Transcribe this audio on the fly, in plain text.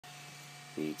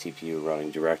the TPU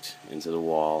running direct into the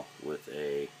wall with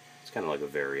a, it's kind of like a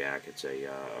variac, it's a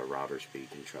router speed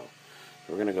control.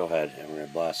 So we're going to go ahead and we're going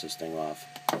to blast this thing off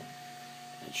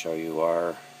and show you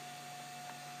our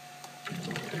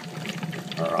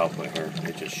output here.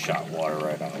 It just shot water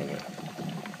right out of it.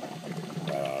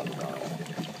 Right out of the bottle.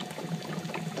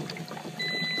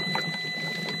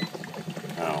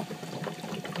 Now,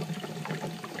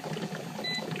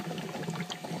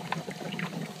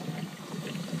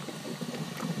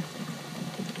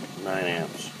 nine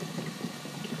amps.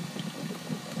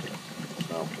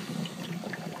 So,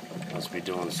 must be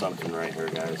doing something right here,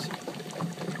 guys.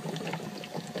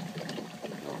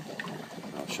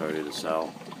 I'll show you the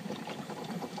cell.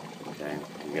 Okay,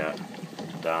 we got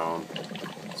down,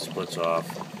 splits off,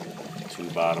 two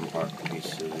bottom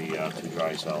pieces of the two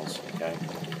dry cells. Okay,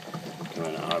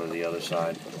 coming out of the other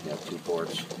side, we have two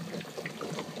ports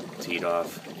teed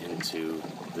off into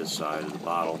this side of the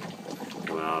bottle.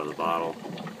 Coming out of the bottle,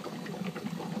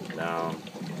 down.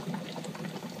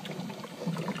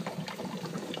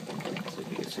 See if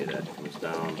you can see that. It goes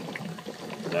down,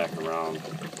 back around,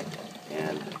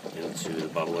 and into the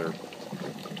bubbler.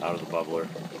 Out of the bubbler,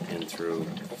 in through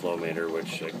flow meter,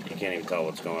 which you can't even tell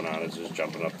what's going on. It's just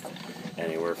jumping up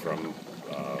anywhere from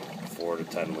 4 to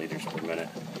 10 liters per minute.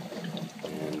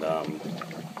 And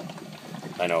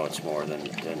I know it's more than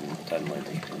 10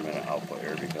 liters per minute output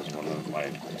here, because when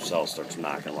my cell starts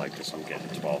knocking like this, I'm getting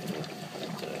 12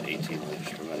 to 18 liters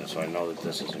per minute. So I know that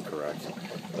this isn't correct.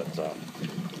 But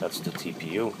that's the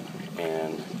TPU,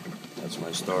 and that's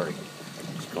my story.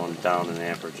 It's going down in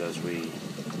amperage as we...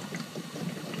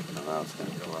 Now it's going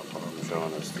to go up. I'm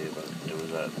showing this to you, but it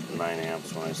was at 9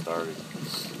 amps when I started,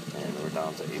 and we're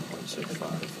down to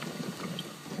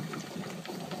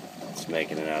 8.65. It's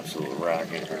making an absolute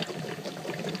racket here.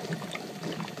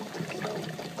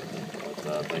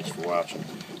 But, thanks for watching.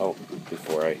 Oh,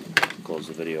 before I close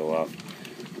the video off,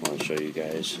 I want to show you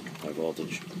guys my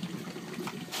voltage.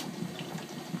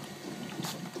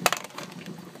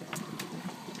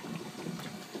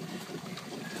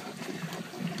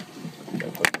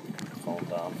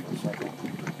 Down for a second.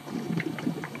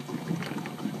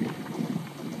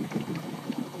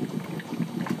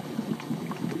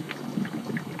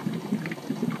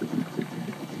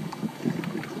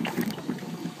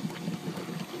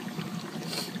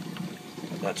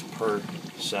 That's per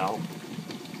cell.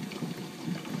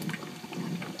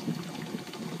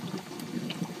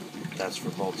 That's for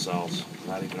both cells,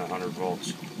 not even 100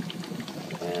 volts.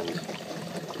 And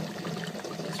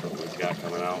that's what we've got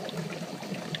coming out.